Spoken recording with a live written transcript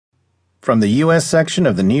From the U.S. section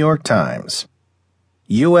of the New York Times.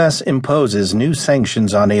 U.S. imposes new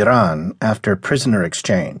sanctions on Iran after prisoner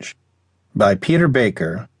exchange. By Peter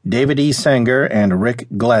Baker, David E. Sanger, and Rick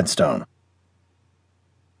Gladstone.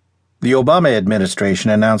 The Obama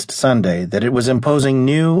administration announced Sunday that it was imposing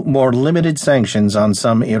new, more limited sanctions on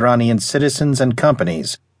some Iranian citizens and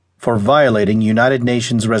companies for violating United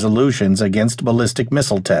Nations resolutions against ballistic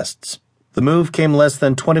missile tests. The move came less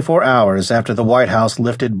than 24 hours after the White House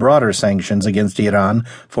lifted broader sanctions against Iran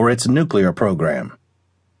for its nuclear program.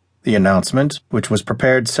 The announcement, which was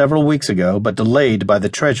prepared several weeks ago but delayed by the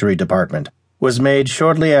Treasury Department, was made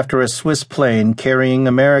shortly after a Swiss plane carrying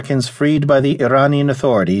Americans freed by the Iranian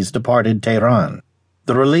authorities departed Tehran.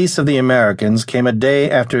 The release of the Americans came a day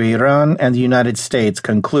after Iran and the United States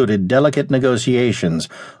concluded delicate negotiations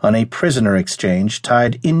on a prisoner exchange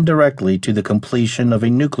tied indirectly to the completion of a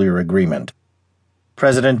nuclear agreement.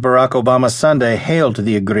 President Barack Obama Sunday hailed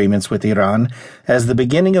the agreements with Iran as the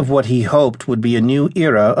beginning of what he hoped would be a new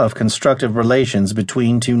era of constructive relations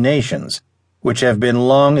between two nations, which have been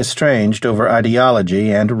long estranged over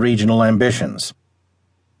ideology and regional ambitions.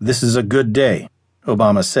 "This is a good day,"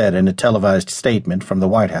 Obama said in a televised statement from the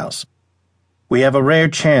White House. "We have a rare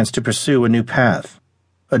chance to pursue a new path,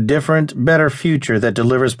 a different, better future that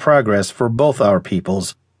delivers progress for both our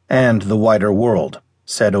peoples and the wider world,"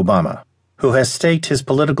 said Obama, who has staked his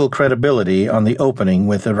political credibility on the opening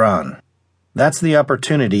with Iran. "That's the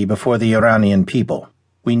opportunity before the Iranian people.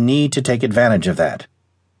 We need to take advantage of that."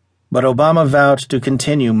 But Obama vowed to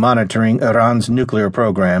continue monitoring Iran's nuclear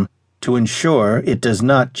program to ensure it does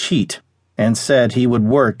not cheat, and said he would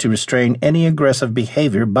work to restrain any aggressive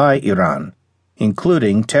behavior by Iran,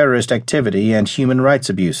 including terrorist activity and human rights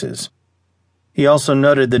abuses. He also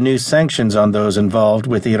noted the new sanctions on those involved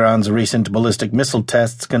with Iran's recent ballistic missile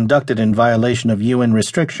tests conducted in violation of UN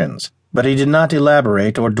restrictions, but he did not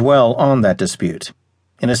elaborate or dwell on that dispute.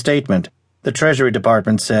 In a statement, the Treasury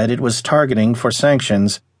Department said it was targeting for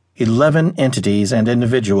sanctions 11 entities and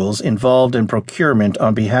individuals involved in procurement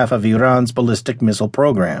on behalf of Iran's ballistic missile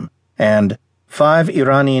program, and 5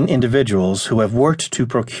 Iranian individuals who have worked to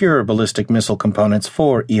procure ballistic missile components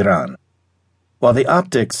for Iran. While the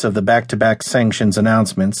optics of the back-to-back sanctions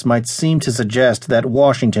announcements might seem to suggest that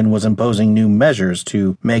Washington was imposing new measures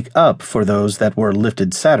to make up for those that were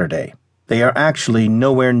lifted Saturday, they are actually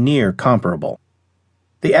nowhere near comparable.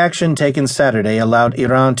 The action taken Saturday allowed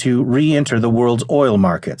Iran to re-enter the world's oil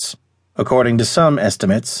markets. According to some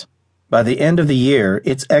estimates, by the end of the year,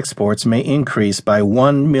 its exports may increase by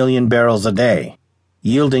 1 million barrels a day,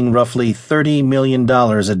 yielding roughly $30 million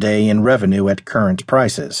a day in revenue at current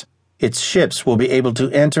prices. Its ships will be able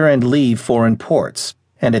to enter and leave foreign ports,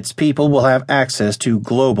 and its people will have access to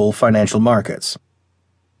global financial markets.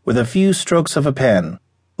 With a few strokes of a pen,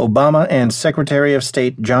 Obama and Secretary of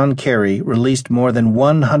State John Kerry released more than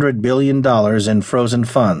 $100 billion in frozen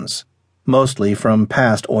funds, mostly from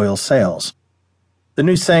past oil sales. The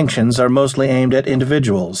new sanctions are mostly aimed at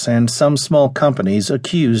individuals and some small companies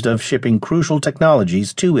accused of shipping crucial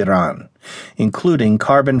technologies to Iran, including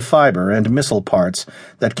carbon fiber and missile parts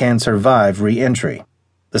that can survive re-entry.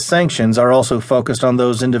 The sanctions are also focused on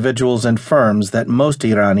those individuals and firms that most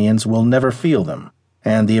Iranians will never feel them,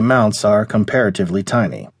 and the amounts are comparatively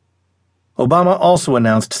tiny. Obama also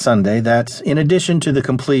announced Sunday that, in addition to the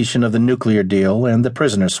completion of the nuclear deal and the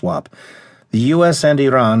prisoner swap, the U.S. and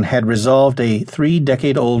Iran had resolved a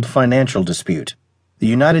 3-decade-old financial dispute. The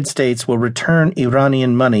United States will return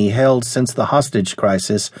Iranian money held since the hostage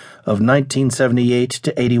crisis of 1978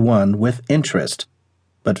 to 81 with interest,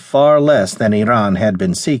 but far less than Iran had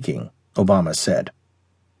been seeking, Obama said.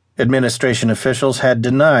 Administration officials had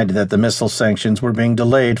denied that the missile sanctions were being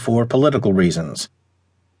delayed for political reasons.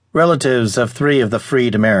 Relatives of 3 of the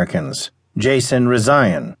freed Americans, Jason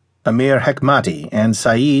Rezaian, Amir Hekmati, and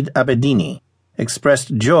Saeed Abedini,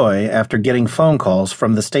 expressed joy after getting phone calls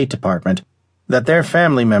from the State Department that their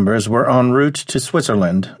family members were en route to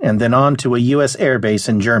Switzerland and then on to a U.S. airbase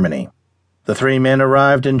in Germany. The 3 men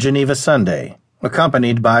arrived in Geneva Sunday,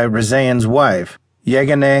 accompanied by Rezaian's wife,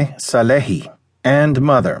 Yeganeh Salehi, and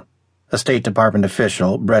mother, a State Department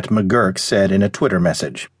official, Brett McGurk, said in a Twitter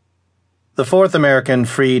message. The 4th American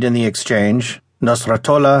freed in the exchange,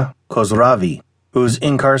 Nosratollah Khosravi, whose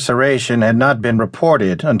incarceration had not been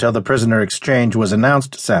reported until the prisoner exchange was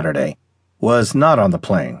announced Saturday, was not on the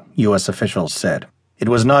plane, U.S. officials said. It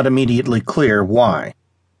was not immediately clear why.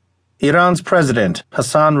 Iran's President,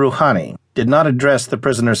 Hassan Rouhani, did not address the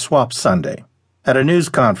prisoner swap Sunday. At a news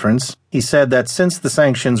conference, he said that since the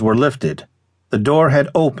sanctions were lifted, the door had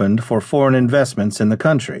opened for foreign investments in the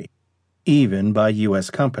country, even by U.S.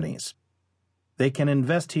 companies. They can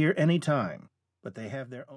invest here anytime, but they have their own